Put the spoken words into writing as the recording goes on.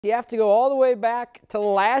You have to go all the way back to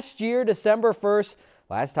last year, December 1st.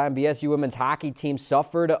 Last time BSU women's hockey team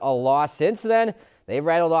suffered a loss. Since then, they've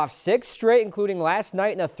rattled off 6 straight, including last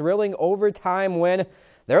night in a thrilling overtime win.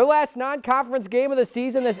 Their last non-conference game of the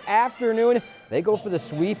season this afternoon, they go for the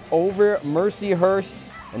sweep over Mercyhurst.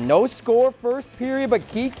 And no score first period, but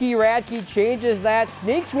Kiki Radke changes that.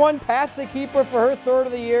 Sneaks one past the keeper for her 3rd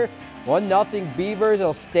of the year. 1-0 Beavers.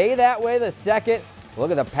 It'll stay that way the second. Look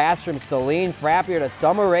at the pass from Celine Frappier to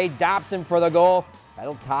Summer Rae Dobson for the goal.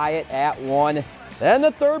 That'll tie it at 1. Then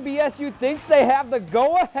the 3rd, BSU thinks they have the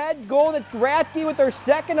go-ahead goal. That's Radke with her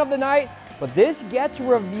 2nd of the night. But this gets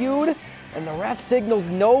reviewed, and the ref signals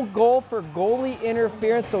no goal for goalie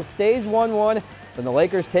interference, so stays 1-1. Then the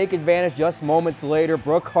Lakers take advantage just moments later.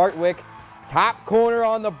 Brooke Hartwick, top corner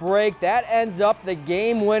on the break. That ends up the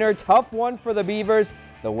game winner. Tough one for the Beavers.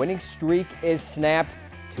 The winning streak is snapped.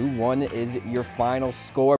 2-1 is your final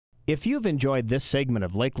score. If you've enjoyed this segment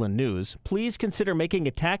of Lakeland News, please consider making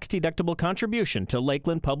a tax-deductible contribution to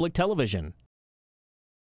Lakeland Public Television.